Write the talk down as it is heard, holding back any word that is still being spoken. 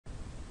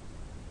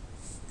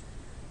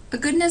A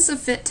goodness of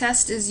fit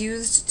test is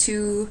used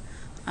to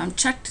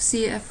check to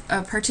see if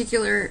a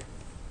particular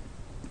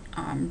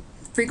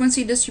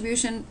frequency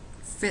distribution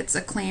fits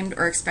a claimed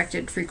or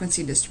expected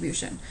frequency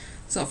distribution.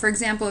 So for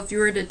example, if you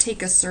were to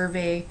take a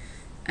survey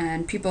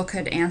and people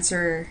could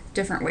answer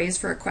different ways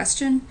for a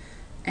question,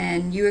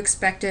 and you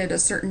expected a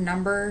certain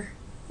number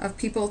of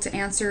people to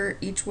answer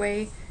each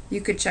way, you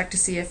could check to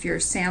see if your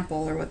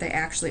sample, or what they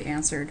actually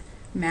answered,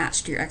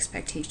 matched your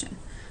expectation.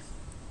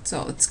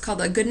 So it's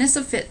called a goodness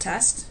of fit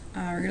test.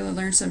 We're going to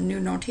learn some new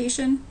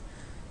notation.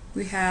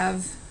 We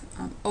have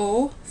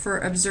O for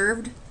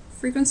observed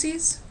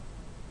frequencies.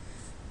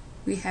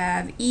 We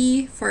have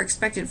E for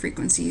expected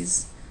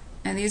frequencies.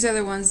 And these are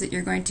the ones that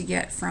you're going to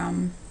get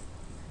from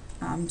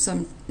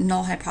some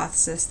null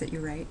hypothesis that you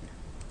write.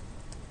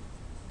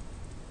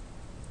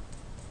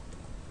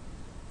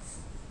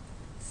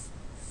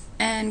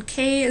 And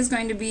K is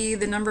going to be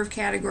the number of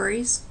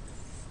categories.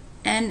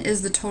 N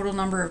is the total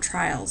number of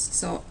trials,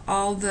 so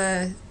all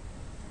the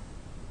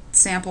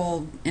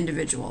sample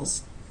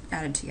individuals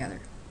added together.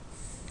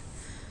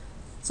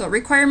 So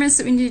requirements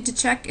that we need to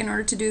check in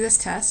order to do this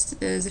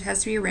test is it has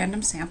to be a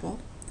random sample.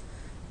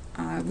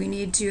 We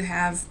need to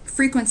have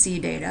frequency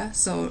data,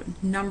 so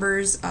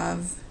numbers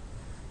of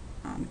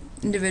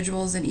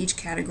individuals in each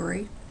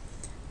category.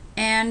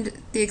 And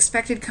the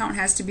expected count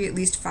has to be at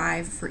least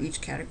 5 for each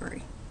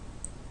category.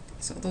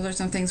 So those are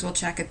some things we'll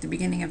check at the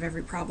beginning of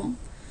every problem.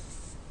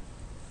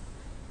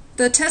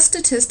 The test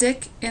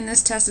statistic in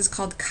this test is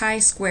called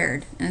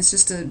chi-squared, and it's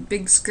just a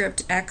big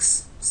script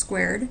x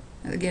squared.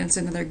 Again, it's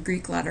another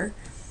Greek letter.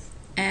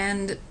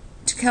 And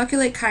to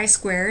calculate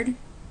chi-squared,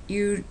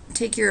 you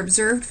take your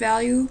observed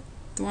value,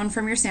 the one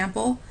from your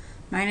sample,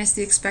 minus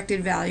the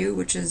expected value,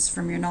 which is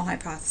from your null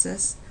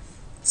hypothesis,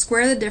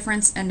 square the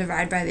difference, and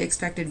divide by the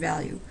expected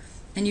value.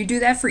 And you do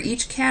that for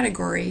each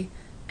category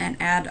and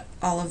add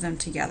all of them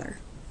together,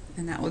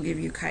 and that will give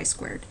you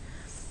chi-squared.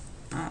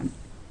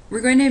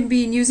 We're going to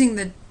be using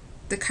the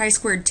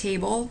chi-squared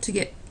table to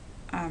get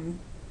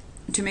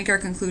to make our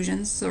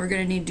conclusions. So we're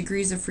going to need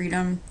degrees of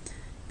freedom,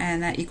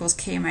 and that equals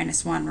k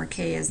minus 1, where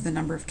k is the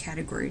number of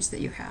categories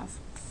that you have.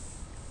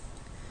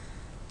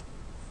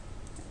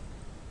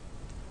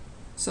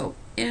 So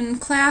in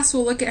class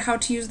we'll look at how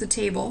to use the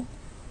table.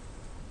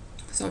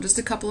 So just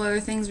a couple other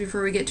things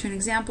before we get to an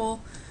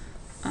example.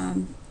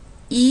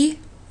 E,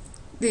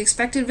 the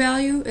expected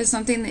value, is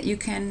something that you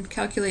can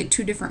calculate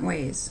two different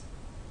ways.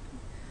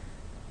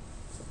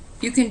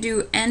 You can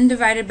do n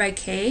divided by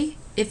k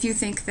if you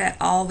think that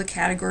all the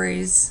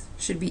categories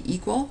should be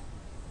equal.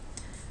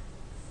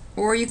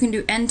 Or you can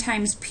do n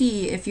times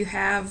p if you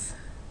have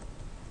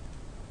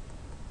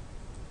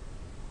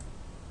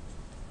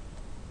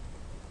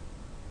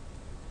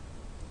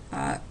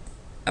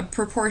a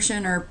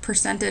proportion or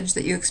percentage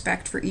that you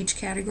expect for each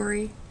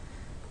category.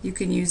 You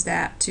can use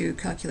that to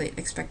calculate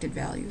expected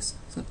values.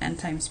 So n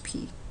times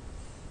p.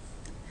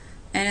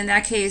 And in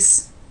that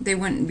case, they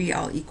wouldn't be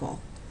all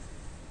equal.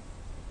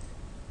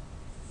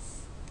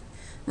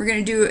 We're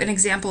going to do an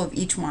example of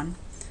each one.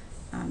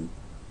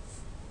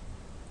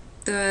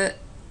 The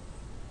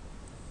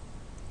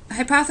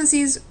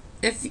hypotheses,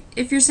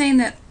 if you're saying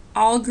that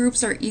all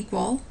groups are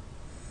equal,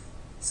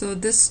 so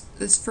this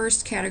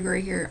first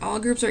category here, all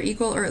groups are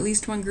equal or at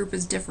least one group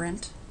is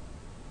different,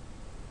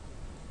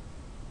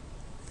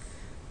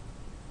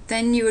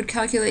 then you would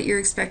calculate your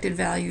expected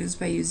values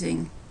by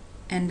using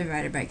n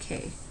divided by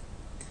k.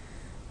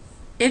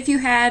 If you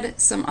had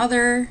some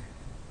other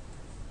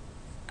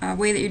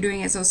way that you're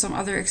doing it, so some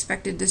other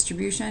expected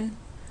distribution,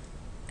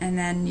 and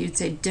then you'd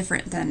say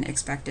different than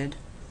expected,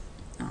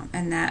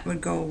 and that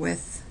would go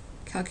with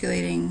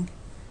calculating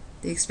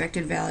the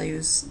expected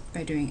values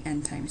by doing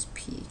n times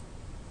p.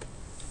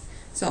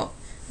 So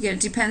again, it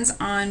depends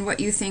on what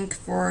you think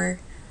for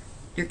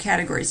your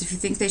categories. If you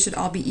think they should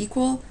all be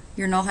equal,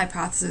 your null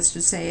hypothesis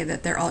should say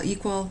that they're all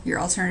equal. Your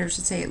alternative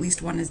should say at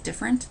least one is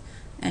different,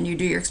 and you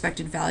do your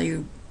expected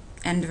value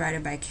n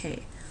divided by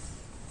k.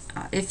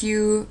 If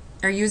you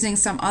are using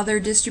some other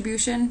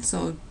distribution,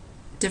 so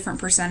different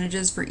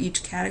percentages for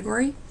each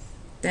category,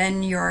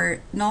 then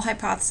your null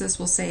hypothesis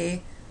will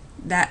say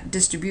that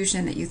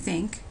distribution that you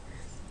think.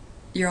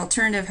 Your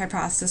alternative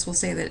hypothesis will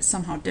say that it's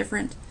somehow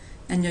different,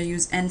 and you'll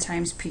use n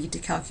times p to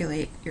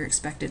calculate your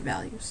expected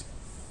values.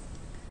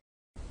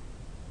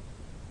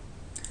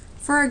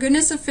 For our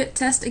goodness of fit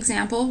test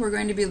example, we're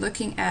going to be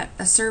looking at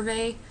a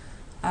survey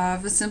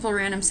of a simple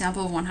random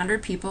sample of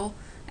 100 people,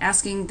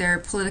 asking their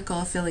political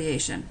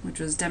affiliation, which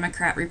was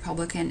Democrat,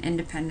 Republican,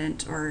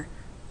 Independent, or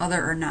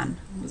other or none,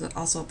 was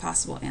also a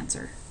possible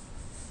answer.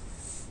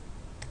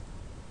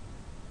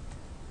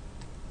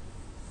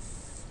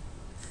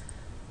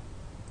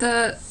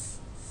 The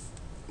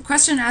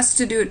question asks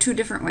to do it two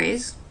different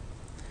ways.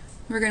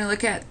 We're going to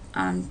look at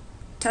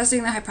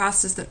testing the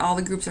hypothesis that all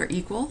the groups are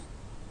equal.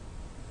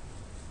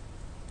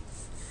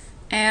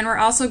 And we're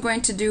also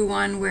going to do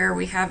one where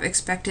we have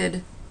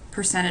expected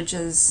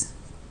percentages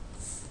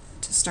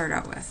to start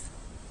out with.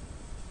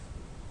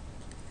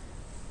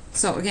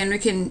 So again, we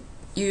can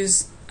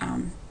use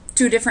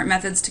two different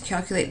methods to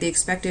calculate the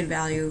expected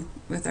value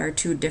with our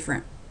two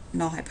different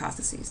null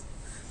hypotheses.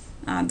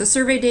 The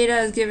survey data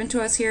is given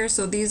to us here,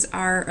 so these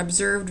are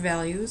observed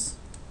values.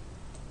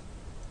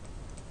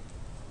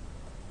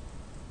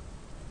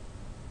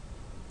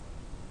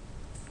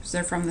 So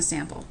they're from the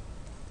sample.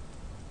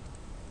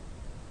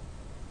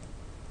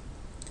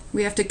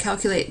 We have to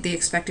calculate the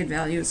expected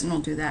values, and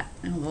we'll do that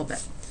in a little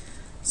bit.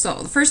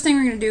 So the first thing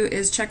we're going to do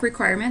is check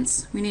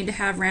requirements. We need to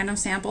have random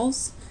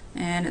samples,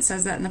 and it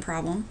says that in the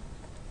problem.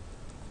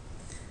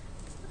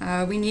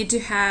 We need to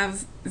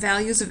have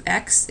values of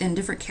X in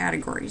different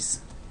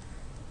categories.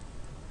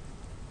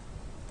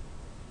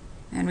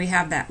 And we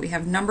have that. We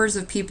have numbers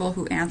of people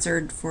who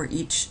answered for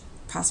each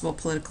possible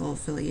political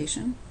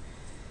affiliation.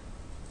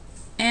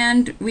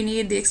 And we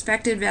need the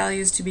expected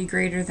values to be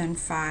greater than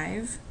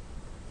 5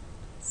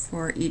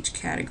 for each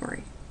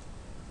category.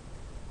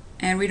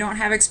 And we don't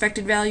have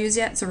expected values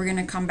yet, so we're going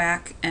to come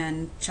back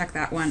and check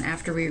that one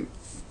after we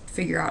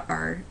figure out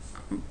our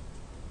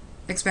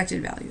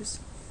expected values.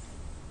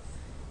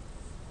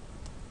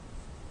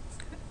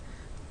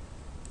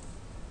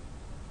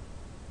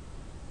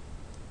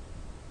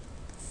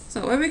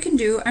 So what we can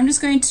do, I'm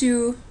just going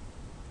to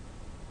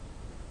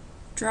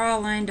draw a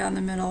line down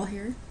the middle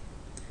here,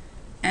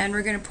 and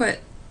we're going to put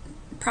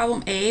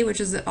problem A, which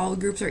is that all the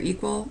groups are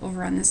equal,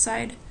 over on this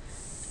side,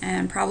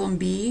 and problem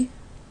B,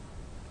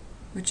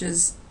 which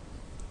is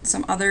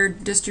some other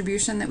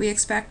distribution that we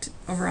expect,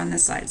 over on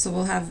this side. So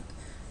we'll have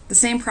the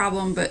same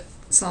problem but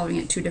solving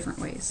it two different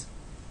ways.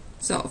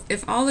 So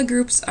if all the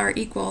groups are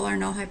equal, our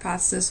null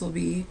hypothesis will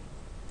be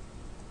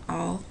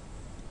all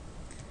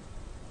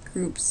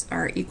groups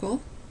are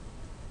equal.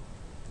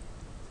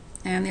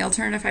 And the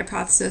alternative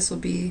hypothesis will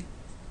be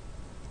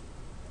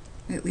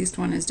at least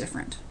one is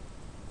different.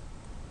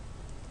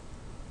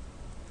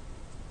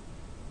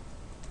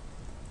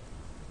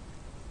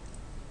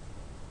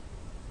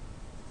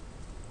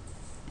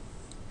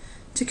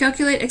 To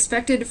calculate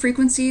expected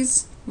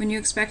frequencies, when you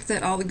expect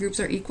that all the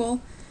groups are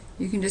equal,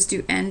 you can just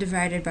do n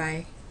divided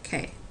by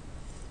k.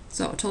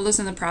 So it told us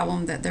in the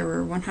problem that there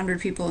were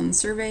 100 people in the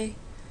survey.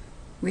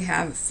 We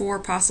have 4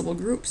 possible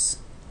groups,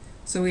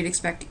 so we'd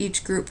expect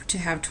each group to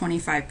have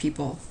 25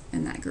 people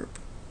in that group.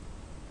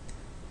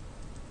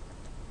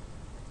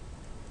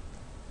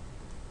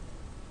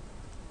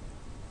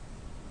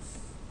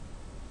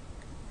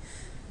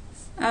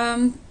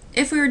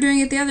 If we were doing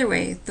it the other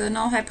way, the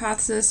null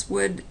hypothesis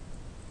would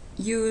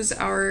use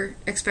our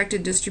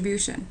expected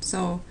distribution.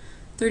 So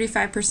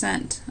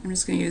 35%, I'm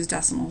just going to use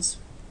decimals.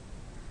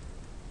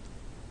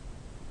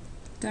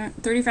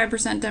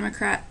 35%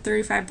 Democrat,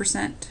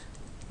 35%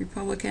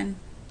 Republican,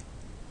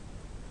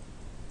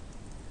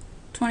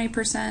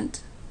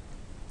 20%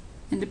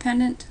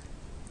 Independent,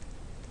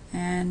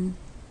 and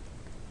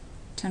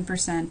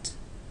 10%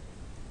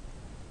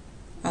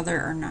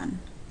 other or none.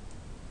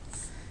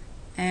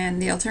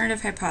 And the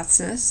alternative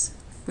hypothesis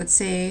would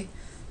say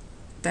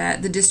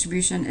that the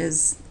distribution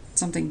is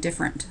something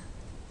different.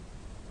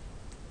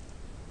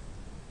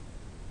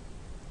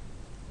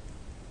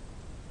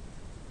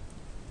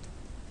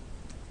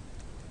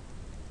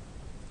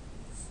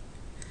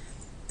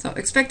 So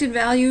expected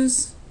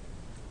values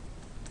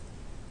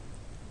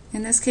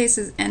in this case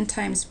is n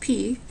times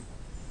p,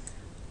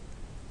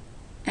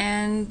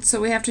 and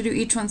so we have to do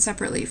each one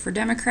separately. For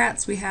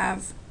Democrats we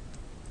have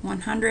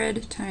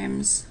 100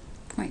 times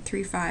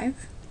 0.35,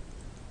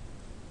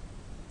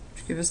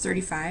 which gives us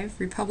 35.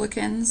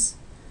 Republicans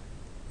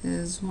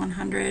is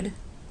 100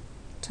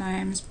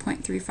 times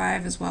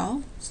 0.35 as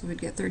well, so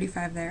we'd get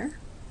 35 there.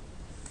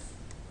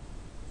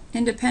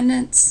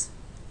 Independents,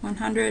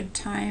 100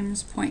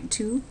 times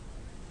 0.2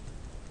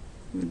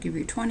 would give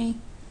you 20,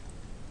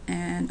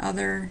 and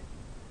other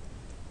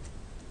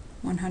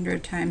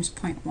 100 times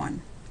 0.1,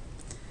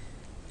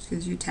 which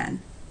gives you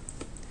 10.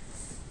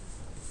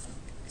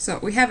 So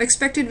we have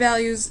expected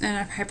values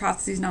and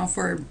hypotheses now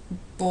for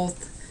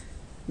both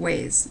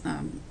ways,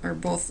 or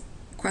both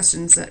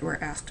questions that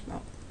were asked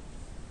about.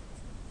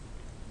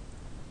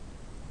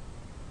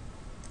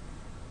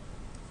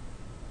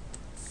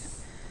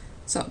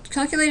 So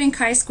calculating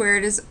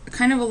chi-squared is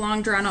kind of a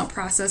long drawn-out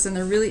process, and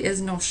there really is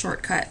no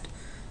shortcut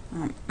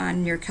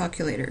on your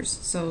calculators.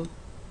 So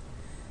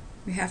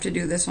we have to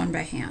do this one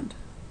by hand.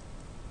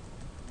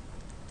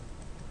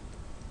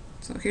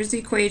 So here's the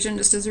equation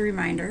just as a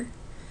reminder.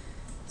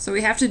 So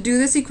we have to do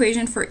this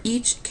equation for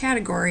each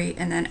category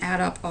and then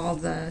add up all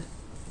the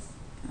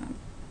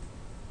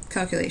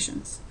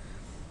calculations.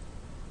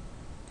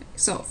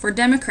 So for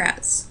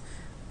Democrats,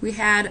 we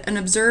had an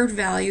observed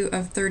value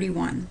of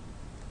 31.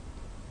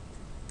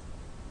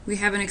 We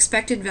have an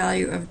expected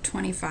value of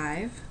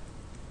 25.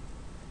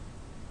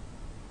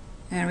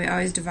 And we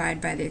always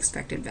divide by the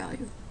expected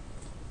value.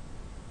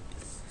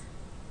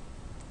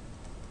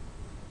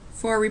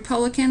 For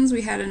Republicans,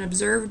 we had an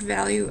observed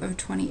value of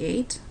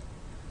 28.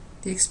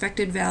 The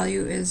expected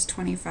value is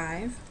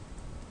 25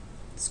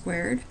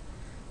 squared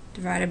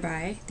divided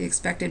by the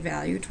expected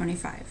value,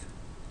 25.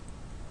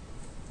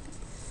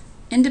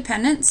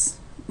 Independents,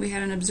 we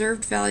had an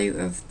observed value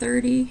of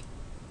 30.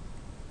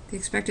 The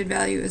expected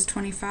value is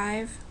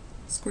 25.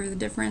 Square the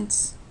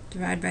difference,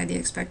 divide by the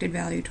expected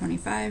value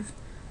 25.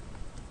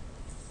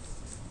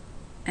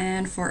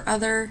 And for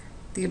other,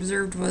 the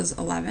observed was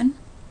 11.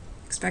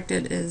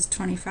 Expected is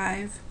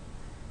 25.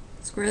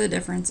 Square the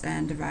difference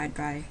and divide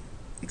by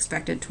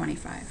expected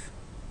 25.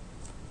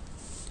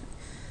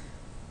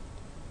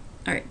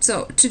 Alright,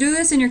 so to do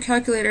this in your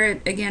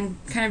calculator, again,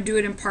 kind of do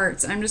it in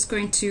parts. I'm just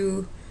going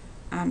to,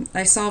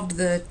 I solved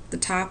the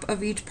top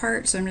of each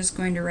part, so I'm just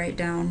going to write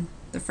down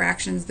the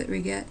fractions that we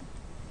get.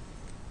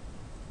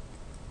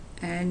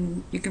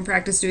 And you can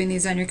practice doing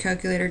these on your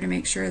calculator to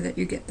make sure that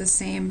you get the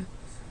same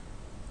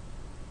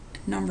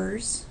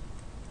numbers.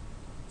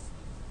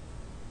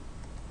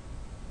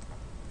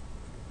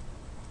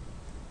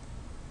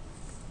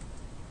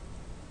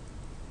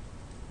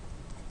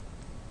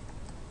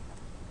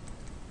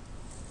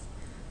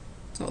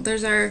 So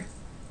there's our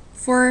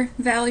 4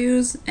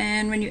 values,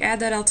 and when you add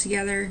that all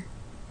together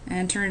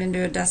and turn it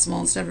into a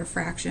decimal instead of a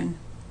fraction,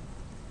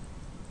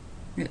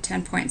 you get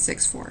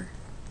 10.64.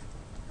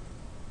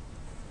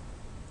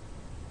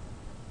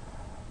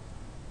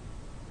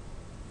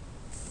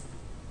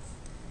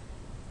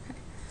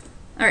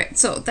 Alright,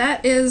 so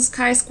that is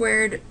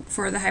chi-squared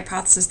for the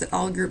hypothesis that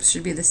all groups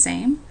should be the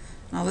same.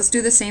 Now let's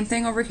do the same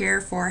thing over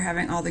here for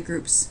having all the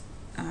groups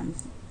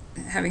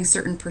having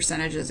certain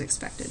percentages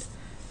expected.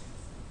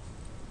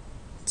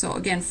 So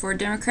again, for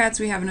Democrats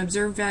we have an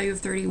observed value of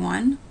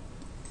 31,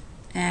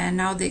 and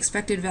now the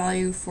expected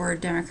value for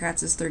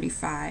Democrats is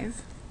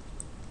 35.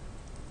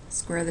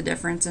 Square the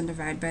difference and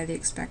divide by the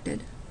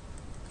expected.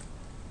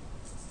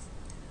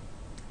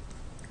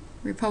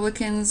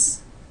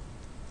 Republicans,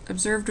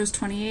 observed was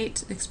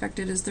 28,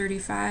 expected is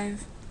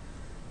 35.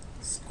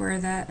 Square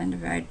that and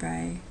divide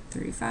by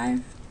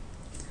 35.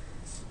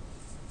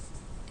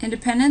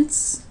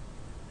 Independents,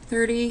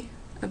 30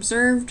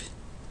 observed,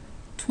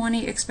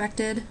 20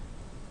 expected.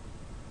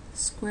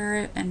 Square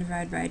it and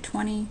divide by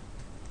 20.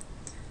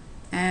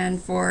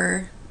 And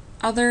for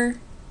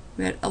other,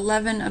 we had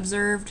 11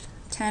 observed,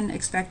 10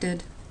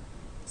 expected.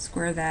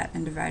 Square that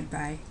and divide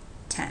by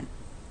 10.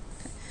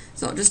 Okay.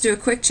 So just do a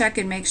quick check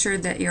and make sure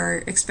that your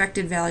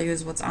expected value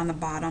is what's on the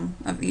bottom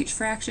of each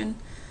fraction.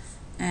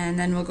 And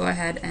then we'll go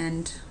ahead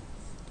and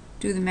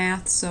do the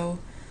math. So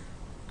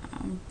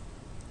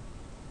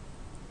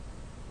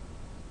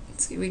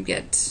let's see, we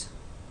get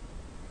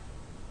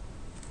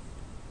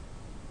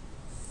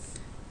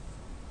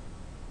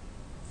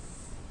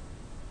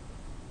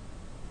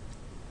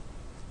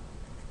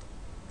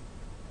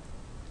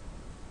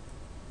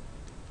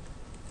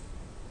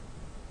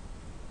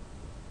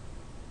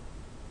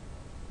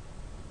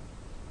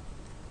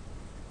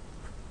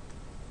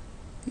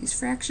these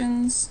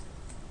fractions.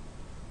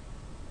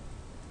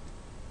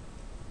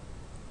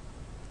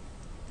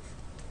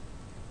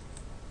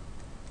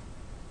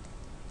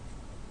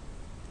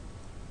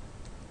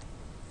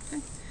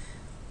 Okay.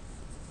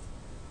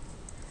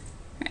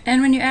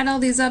 And when you add all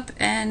these up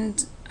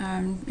and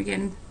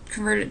again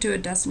convert it to a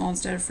decimal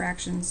instead of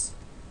fractions,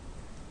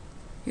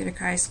 you get a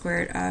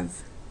chi-squared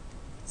of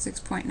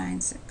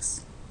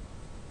 6.96.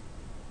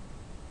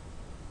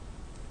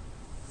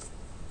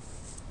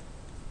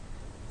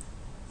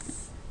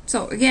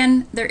 So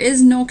again, there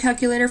is no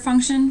calculator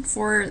function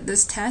for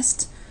this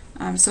test,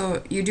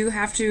 so you do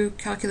have to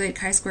calculate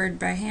chi-squared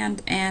by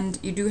hand, and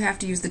you do have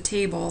to use the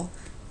table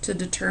to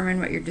determine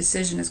what your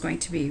decision is going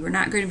to be. We're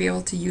not going to be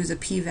able to use a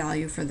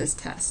p-value for this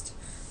test.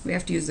 We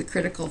have to use the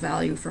critical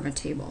value from a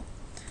table.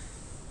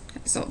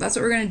 Okay, so that's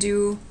what we're going to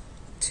do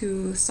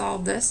to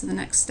solve this in the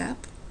next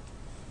step.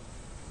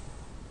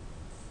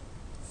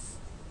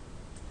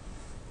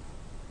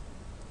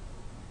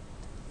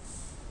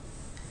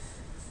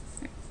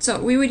 So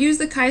we would use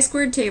the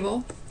chi-squared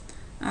table.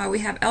 We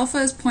have alpha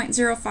is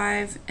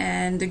 0.05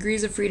 and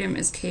degrees of freedom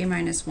is k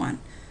minus 1.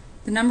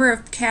 The number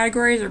of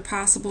categories or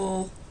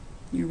possible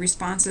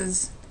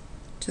responses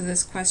to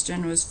this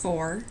question was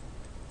 4,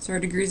 so our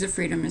degrees of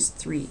freedom is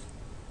 3.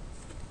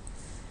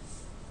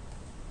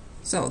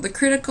 So the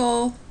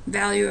critical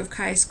value of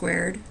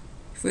chi-squared,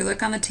 if we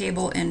look on the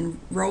table in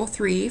row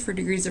 3 for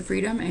degrees of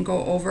freedom and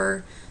go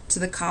over to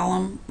the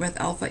column with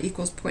alpha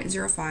equals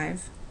 0.05,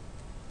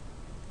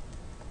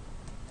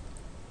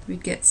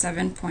 we'd get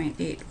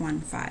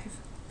 7.815.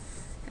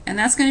 And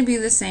that's going to be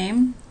the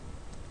same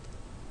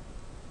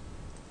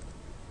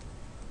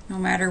no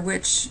matter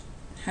which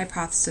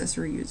hypothesis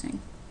we're using.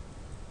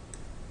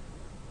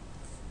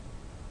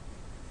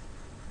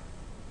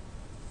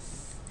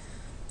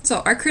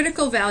 So our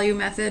critical value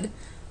method,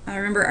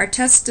 remember our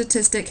test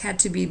statistic had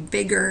to be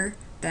bigger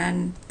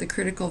than the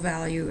critical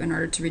value in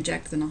order to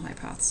reject the null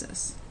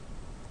hypothesis.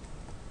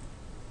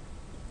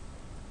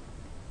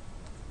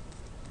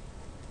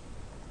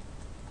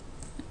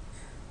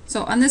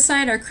 So on this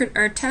side,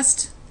 our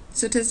test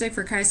statistic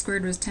for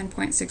chi-squared was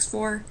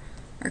 10.64.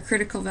 Our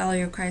critical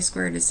value of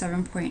chi-squared is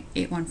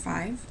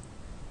 7.815.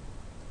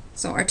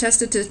 So our test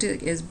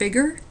statistic is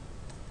bigger.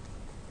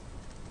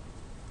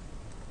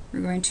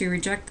 We're going to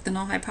reject the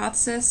null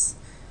hypothesis.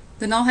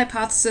 The null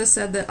hypothesis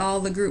said that all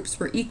the groups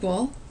were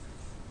equal,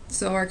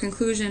 So our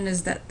conclusion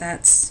is that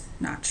that's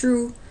not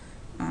true,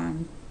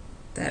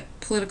 that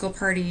political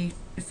party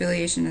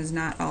affiliation is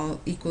not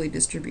all equally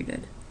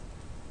distributed.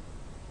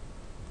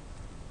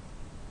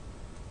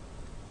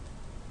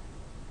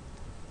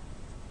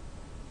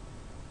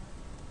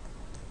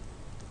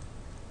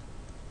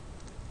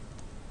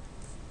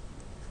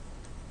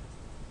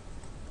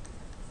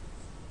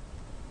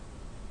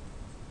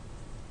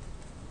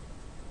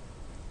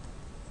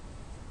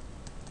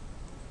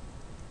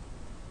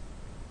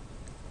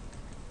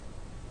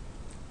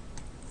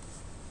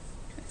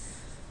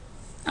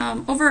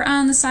 Over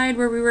on the side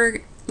where we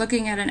were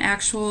looking at an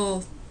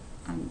actual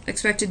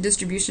expected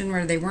distribution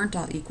where they weren't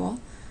all equal,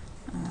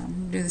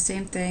 do the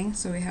same thing.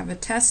 So we have a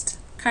test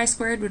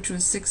chi-squared, which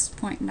was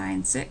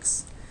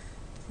 6.96,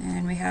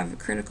 and we have a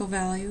critical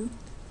value,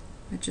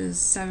 which is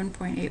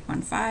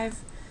 7.815.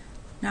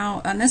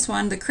 Now on this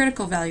one, the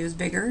critical value is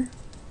bigger,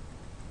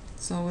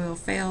 so we'll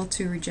fail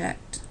to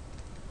reject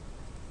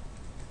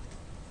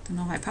the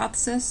null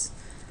hypothesis.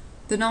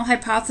 The null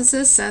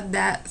hypothesis said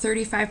that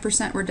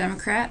 35% were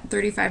Democrat,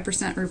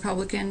 35%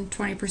 Republican,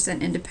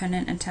 20%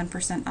 independent, and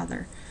 10%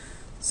 other.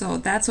 So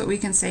that's what we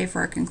can say for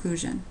our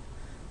conclusion.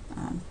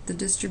 The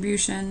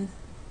distribution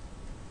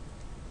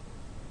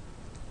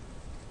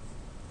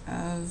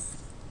of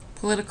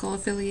political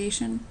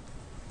affiliation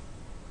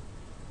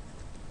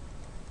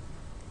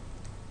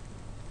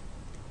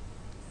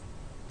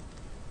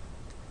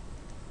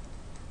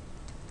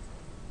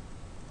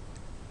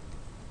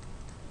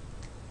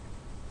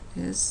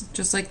is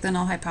just like the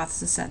null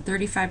hypothesis said: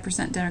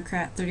 35%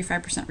 Democrat,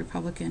 35%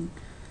 Republican,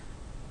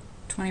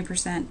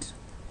 20%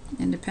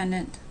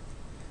 independent,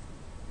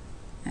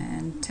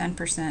 and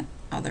 10%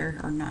 other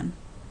or none.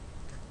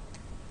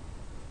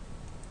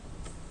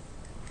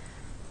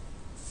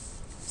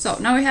 So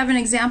now we have an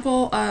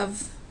example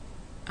of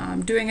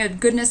doing a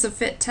goodness of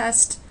fit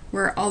test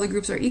where all the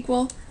groups are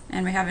equal,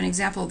 and we have an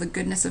example of the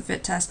goodness of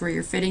fit test where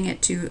you're fitting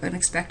it to an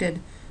expected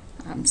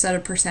set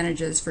of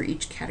percentages for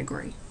each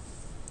category.